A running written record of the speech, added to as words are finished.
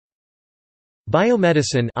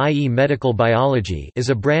Biomedicine, i.e. medical biology, is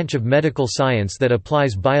a branch of medical science that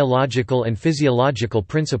applies biological and physiological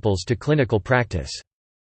principles to clinical practice.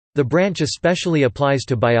 The branch especially applies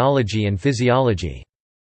to biology and physiology.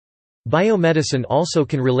 Biomedicine also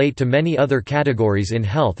can relate to many other categories in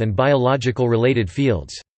health and biological-related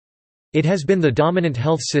fields. It has been the dominant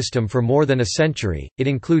health system for more than a century. It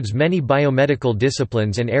includes many biomedical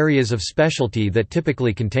disciplines and areas of specialty that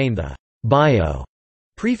typically contain the bio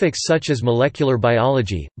prefix, such as molecular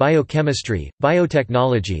biology, biochemistry,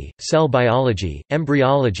 biotechnology, cell biology,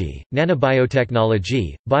 embryology,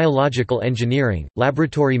 nanobiotechnology, biological engineering,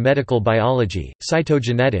 laboratory medical biology,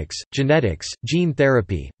 cytogenetics, genetics, gene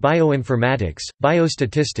therapy, bioinformatics,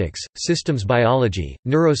 biostatistics, systems biology,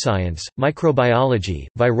 neuroscience, microbiology,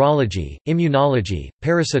 virology, immunology,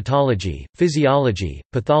 parasitology, physiology,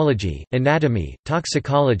 pathology, anatomy,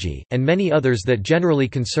 toxicology, and many others that generally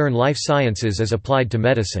concern life sciences as applied to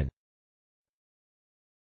medicine.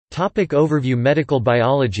 Topic overview. Medical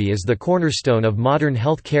biology is the cornerstone of modern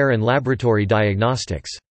healthcare and laboratory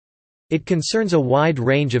diagnostics. It concerns a wide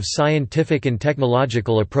range of scientific and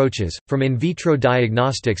technological approaches, from in vitro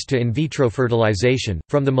diagnostics to in vitro fertilization,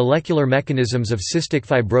 from the molecular mechanisms of cystic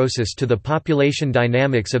fibrosis to the population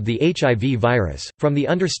dynamics of the HIV virus, from the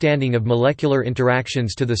understanding of molecular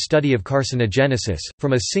interactions to the study of carcinogenesis,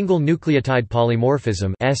 from a single nucleotide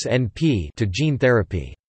polymorphism (SNP) to gene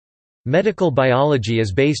therapy. Medical biology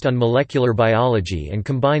is based on molecular biology and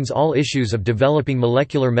combines all issues of developing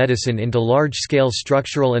molecular medicine into large-scale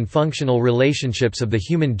structural and functional relationships of the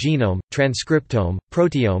human genome, transcriptome,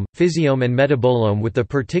 proteome, physiome and metabolome, with the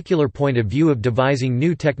particular point of view of devising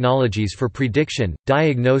new technologies for prediction,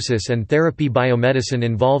 diagnosis and therapy. Biomedicine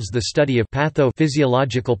involves the study of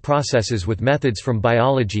pathophysiological processes with methods from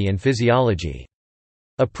biology and physiology.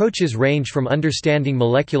 Approaches range from understanding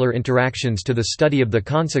molecular interactions to the study of the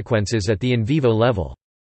consequences at the in vivo level.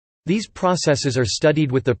 These processes are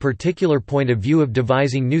studied with the particular point of view of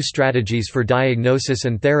devising new strategies for diagnosis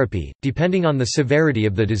and therapy, depending on the severity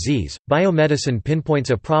of the disease. Biomedicine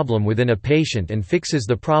pinpoints a problem within a patient and fixes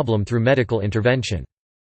the problem through medical intervention.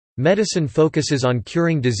 Medicine focuses on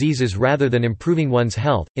curing diseases rather than improving one's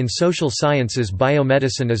health. In social sciences,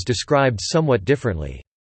 biomedicine is described somewhat differently.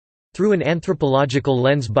 Through an anthropological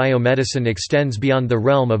lens, biomedicine extends beyond the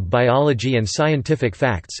realm of biology and scientific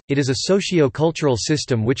facts. It is a socio-cultural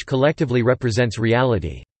system which collectively represents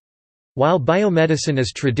reality. While biomedicine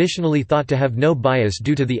is traditionally thought to have no bias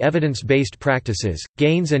due to the evidence-based practices,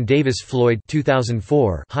 Gaines and Davis-Floyd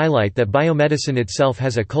 2004 highlight that biomedicine itself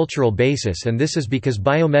has a cultural basis, and this is because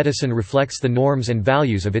biomedicine reflects the norms and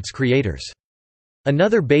values of its creators.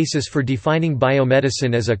 Another basis for defining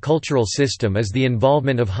biomedicine as a cultural system is the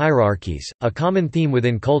involvement of hierarchies, a common theme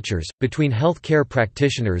within cultures, between health care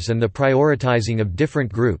practitioners and the prioritizing of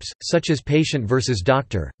different groups, such as patient versus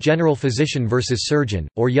doctor, general physician versus surgeon,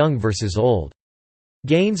 or young versus old.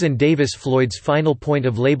 Gaines and Davis-Floyd's final point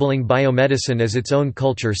of labeling biomedicine as its own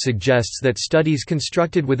culture suggests that studies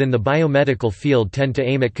constructed within the biomedical field tend to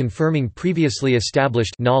aim at confirming previously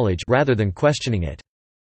established knowledge rather than questioning it.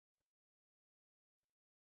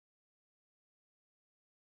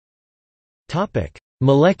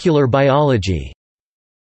 Molecular biology.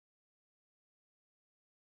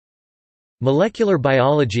 Molecular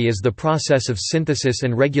biology is the process of synthesis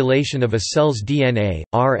and regulation of a cell's DNA,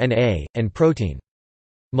 RNA, and protein.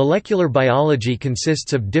 Molecular biology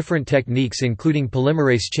consists of different techniques including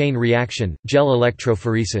polymerase chain reaction, gel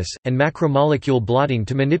electrophoresis, and macromolecule blotting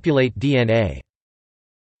to manipulate DNA.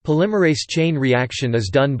 Polymerase chain reaction is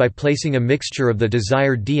done by placing a mixture of the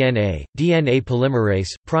desired DNA, DNA polymerase,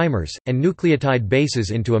 primers, and nucleotide bases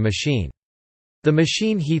into a machine. The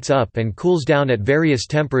machine heats up and cools down at various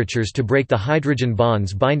temperatures to break the hydrogen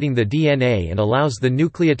bonds binding the DNA and allows the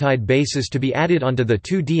nucleotide bases to be added onto the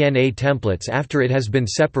two DNA templates after it has been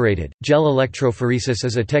separated. Gel electrophoresis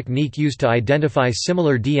is a technique used to identify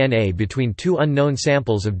similar DNA between two unknown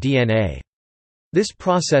samples of DNA. This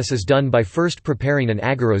process is done by first preparing an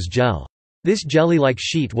agarose gel. This jelly-like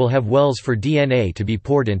sheet will have wells for DNA to be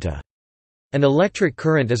poured into. An electric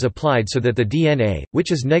current is applied so that the DNA,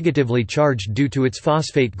 which is negatively charged due to its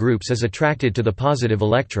phosphate groups, is attracted to the positive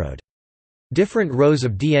electrode. Different rows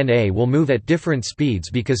of DNA will move at different speeds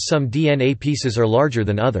because some DNA pieces are larger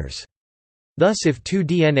than others. Thus, if two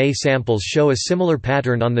DNA samples show a similar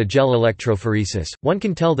pattern on the gel electrophoresis, one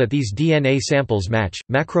can tell that these DNA samples match.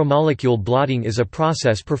 Macromolecule blotting is a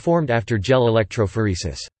process performed after gel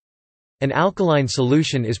electrophoresis. An alkaline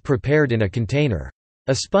solution is prepared in a container.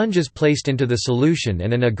 A sponge is placed into the solution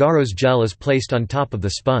and an agarose gel is placed on top of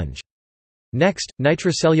the sponge. Next,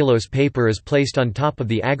 nitrocellulose paper is placed on top of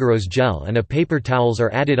the agarose gel and a paper towels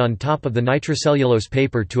are added on top of the nitrocellulose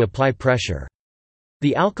paper to apply pressure.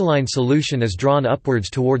 The alkaline solution is drawn upwards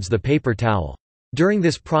towards the paper towel. During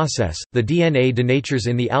this process, the DNA denatures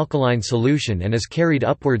in the alkaline solution and is carried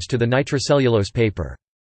upwards to the nitrocellulose paper.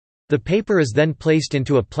 The paper is then placed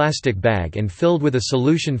into a plastic bag and filled with a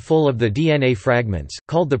solution full of the DNA fragments,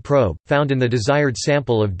 called the probe, found in the desired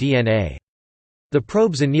sample of DNA. The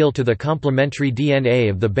probes anneal to the complementary DNA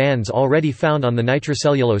of the bands already found on the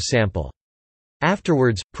nitrocellulose sample.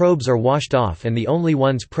 Afterwards, probes are washed off and the only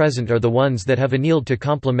ones present are the ones that have annealed to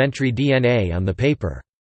complementary DNA on the paper.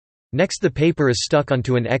 Next, the paper is stuck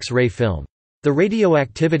onto an X-ray film. The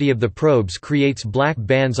radioactivity of the probes creates black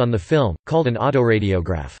bands on the film, called an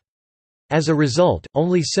autoradiograph. As a result,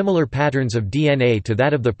 only similar patterns of DNA to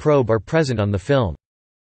that of the probe are present on the film.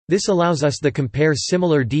 This allows us to compare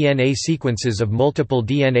similar DNA sequences of multiple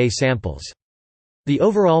DNA samples. The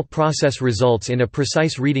overall process results in a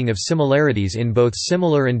precise reading of similarities in both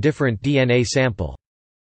similar and different DNA sample.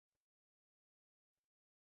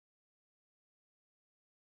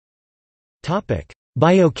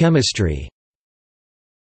 Biochemistry.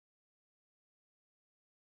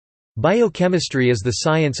 Biochemistry is the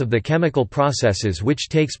science of the chemical processes which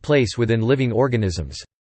takes place within living organisms.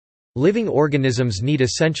 Living organisms need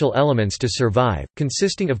essential elements to survive,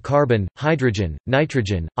 consisting of carbon, hydrogen,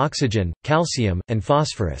 nitrogen, oxygen, calcium, and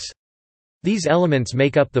phosphorus. These elements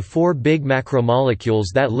make up the four big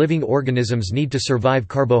macromolecules that living organisms need to survive: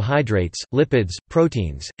 carbohydrates, lipids,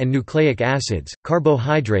 proteins, and nucleic acids.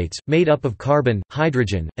 Carbohydrates, made up of carbon,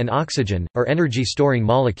 hydrogen, and oxygen, are energy-storing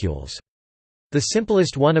molecules. The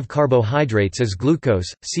simplest one of carbohydrates is glucose,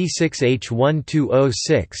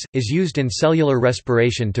 C6H12O6, is used in cellular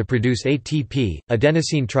respiration to produce ATP,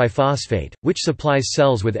 adenosine triphosphate, which supplies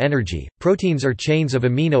cells with energy. Proteins are chains of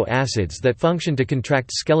amino acids that function to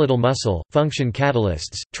contract skeletal muscle, function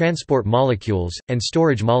catalysts, transport molecules, and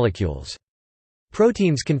storage molecules.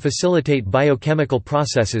 Proteins can facilitate biochemical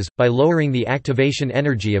processes, by lowering the activation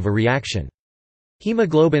energy of a reaction.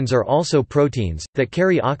 Hemoglobins are also proteins, that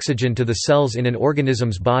carry oxygen to the cells in an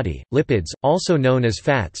organism's body. Lipids, also known as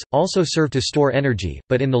fats, also serve to store energy,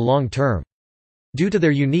 but in the long term. Due to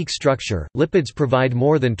their unique structure, lipids provide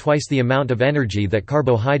more than twice the amount of energy that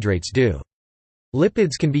carbohydrates do.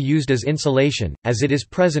 Lipids can be used as insulation, as it is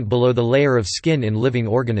present below the layer of skin in living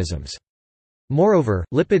organisms. Moreover,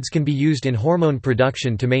 lipids can be used in hormone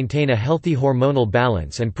production to maintain a healthy hormonal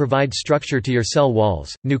balance and provide structure to your cell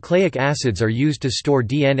walls. Nucleic acids are used to store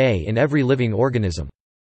DNA in every living organism.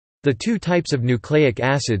 The two types of nucleic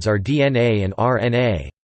acids are DNA and RNA.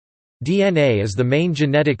 DNA is the main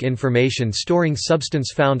genetic information storing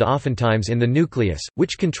substance found oftentimes in the nucleus,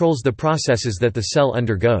 which controls the processes that the cell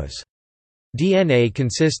undergoes. DNA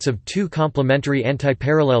consists of two complementary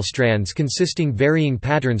antiparallel strands consisting varying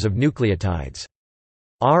patterns of nucleotides.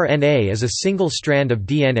 RNA is a single strand of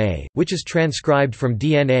DNA, which is transcribed from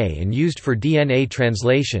DNA and used for DNA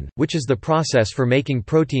translation, which is the process for making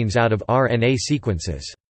proteins out of RNA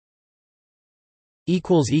sequences.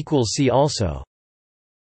 See also